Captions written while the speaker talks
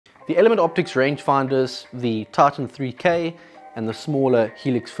The Element Optics Rangefinders, the Titan 3K and the smaller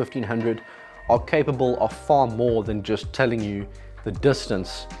Helix 1500 are capable of far more than just telling you the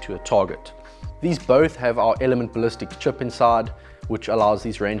distance to a target. These both have our Element Ballistic chip inside, which allows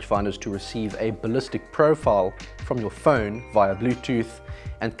these rangefinders to receive a ballistic profile from your phone via Bluetooth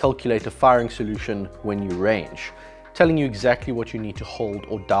and calculate a firing solution when you range, telling you exactly what you need to hold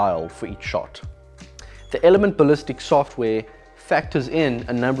or dial for each shot. The Element Ballistic software factors in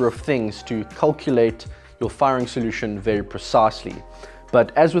a number of things to calculate your firing solution very precisely.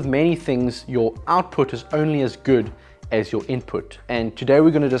 But as with many things, your output is only as good as your input. And today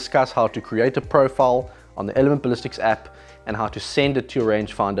we're going to discuss how to create a profile on the Element Ballistics app and how to send it to your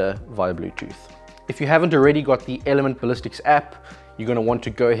rangefinder via Bluetooth. If you haven't already got the Element Ballistics app, you're going to want to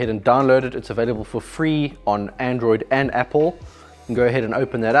go ahead and download it. It's available for free on Android and Apple. You can go ahead and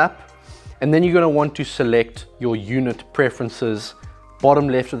open that up. And then you're going to want to select your unit preferences, bottom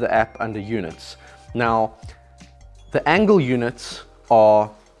left of the app under units. Now, the angle units are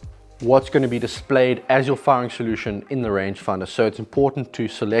what's going to be displayed as your firing solution in the rangefinder. So it's important to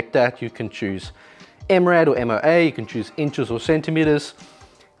select that. You can choose MRAD or MOA, you can choose inches or centimeters.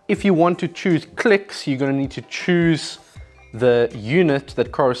 If you want to choose clicks, you're going to need to choose the unit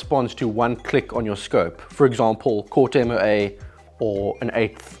that corresponds to 1 click on your scope. For example, quarter MOA or an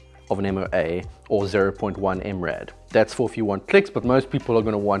eighth of an MOA or 0.1 MRAD. That's for if you want clicks, but most people are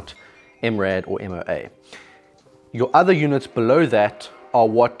going to want MRAD or MOA. Your other units below that are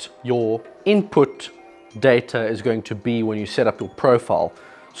what your input data is going to be when you set up your profile.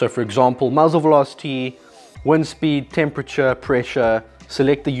 So for example, muzzle velocity, wind speed, temperature, pressure.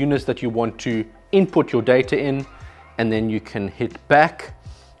 Select the units that you want to input your data in, and then you can hit back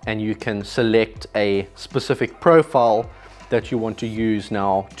and you can select a specific profile that you want to use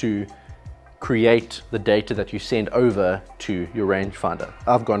now to create the data that you send over to your rangefinder.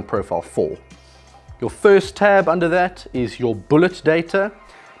 I've gone profile 4. Your first tab under that is your bullet data.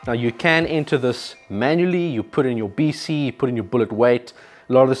 Now you can enter this manually. You put in your BC, you put in your bullet weight.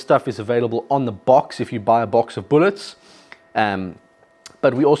 A lot of the stuff is available on the box if you buy a box of bullets.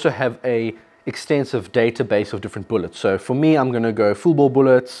 But we also have a extensive database of different bullets. So for me, I'm going to go full bore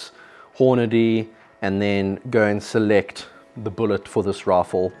bullets, Hornady, and then go and select the bullet for this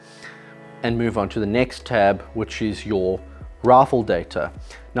rifle and move on to the next tab, which is your rifle data.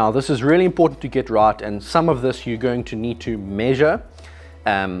 Now this is really important to get right, and some of this you're going to need to measure.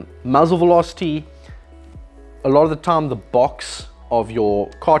 Muzzle velocity, a lot of the time the box of your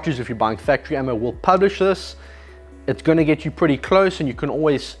cartridge, if you're buying factory ammo, will publish this. It's going to get you pretty close, and you can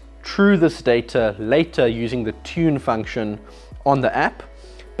always true this data later using the tune function on the app.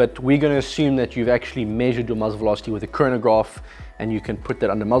 But we're going to assume that you've actually measured your muzzle velocity with a chronograph, and you can put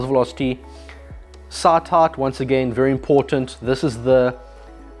that under muzzle velocity. Sight height, once again, very important. This is the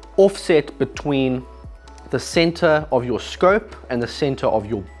offset between the center of your scope and the center of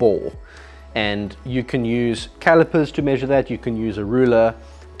your bore. And you can use calipers to measure that. You can use a ruler.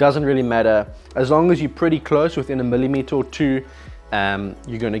 Doesn't really matter. As long as you're pretty close, within a millimeter or two,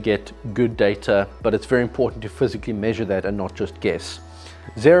 you're going to get good data. But it's very important to physically measure that and not just guess.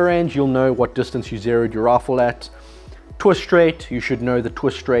 Zero range, you'll know what distance you zeroed your rifle at. Twist rate, you should know the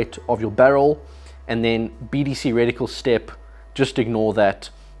twist rate of your barrel. And then BDC reticle step, just ignore that.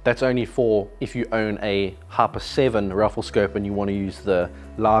 That's only for if you own a Hyper 7 rifle scope and you want to use the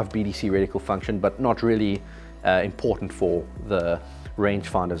live BDC reticle function, but not really important for the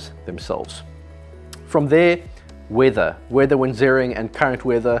rangefinders themselves. From there, weather when zeroing and current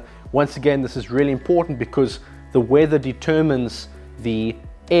weather. Once again, this is really important because the weather determines the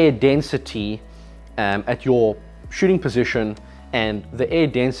air density at your shooting position, and the air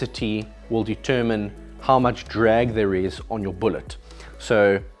density will determine how much drag there is on your bullet.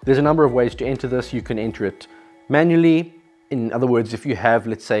 So there's a number of ways to enter this. You can enter it manually. In other words, if you have,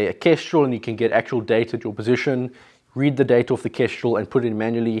 let's say, a Kestrel and you can get actual data at your position, read the data off the Kestrel and put it in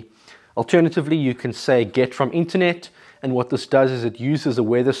manually. Alternatively, you can say get from internet, and what this does is it uses a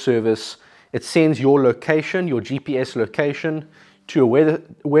weather service. It sends your location, your GPS location, to a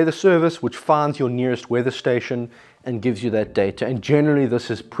weather service, which finds your nearest weather station and gives you that data. And generally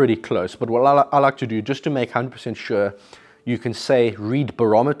this is pretty close, but what I like to do, just to make 100% sure, you can say read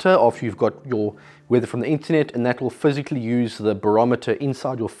barometer after you've got your weather from the internet, and that will physically use the barometer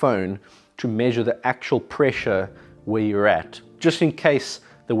inside your phone to measure the actual pressure where you're at, just in case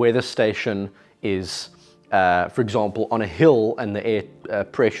the weather station is for example on a hill and the air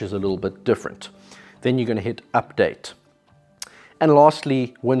pressure is a little bit different. Then you're going to hit update. And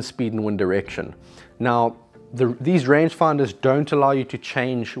lastly, wind speed and wind direction. Now, these rangefinders don't allow you to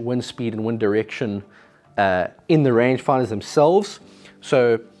change wind speed and wind direction in the rangefinders themselves.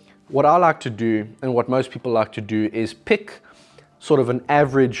 So What I like to do, and what most people like to do, is pick sort of an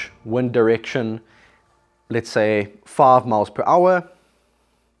average wind direction, let's say 5 miles per hour,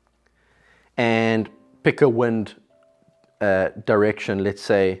 and pick a wind direction, let's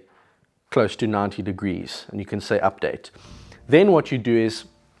say close to 90 degrees, and you can say update. Then what you do is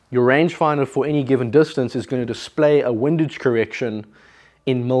your rangefinder for any given distance is going to display a windage correction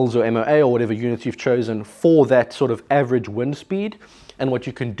in mils or MOA or whatever units you've chosen for that sort of average wind speed. And what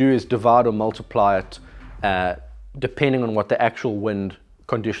you can do is divide or multiply it depending on what the actual wind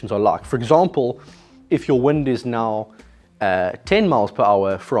conditions are like. For example, if your wind is now 10 miles per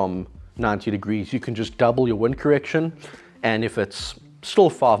hour from 90 degrees, you can just double your wind correction. And if it's still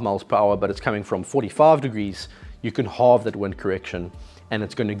 5 miles per hour, but it's coming from 45 degrees, you can halve that wind correction, and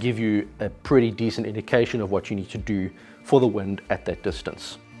it's going to give you a pretty decent indication of what you need to do for the wind at that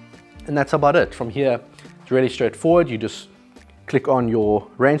distance. And that's about it. From here, it's really straightforward. You just click on your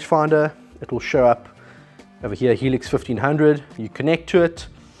rangefinder. It will show up over here, Helix 1500. You connect to it.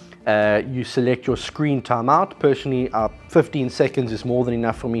 You select your screen timeout. Personally, 15 seconds is more than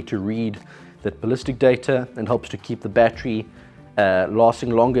enough for me to read that ballistic data, and helps to keep the battery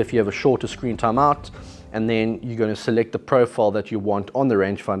lasting longer if you have a shorter screen timeout. And then you're going to select the profile that you want on the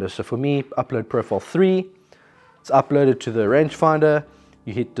rangefinder. So for me, upload profile 3. It's uploaded to the rangefinder.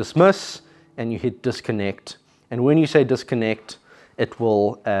 You hit dismiss and you hit disconnect. And when you say disconnect, it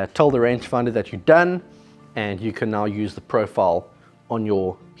will tell the rangefinder that you're done, and you can now use the profile on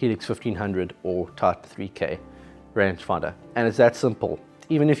your Helix 1500 or Titan 3K rangefinder. And it's that simple.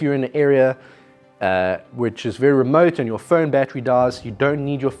 Even if you're in an area which is very remote and your phone battery dies, you don't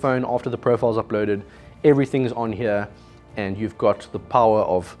need your phone after the profile is uploaded. Everything's on here, and you've got the power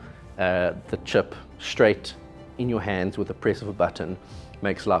of the chip straight in your hands with the press of a button.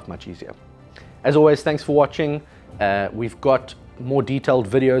 Makes life much easier. As always, thanks for watching. We've got more detailed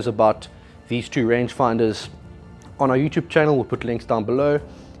videos about these two rangefinders on our YouTube channel. We'll put links down below,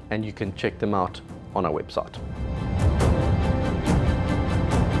 and you can check them out on our website.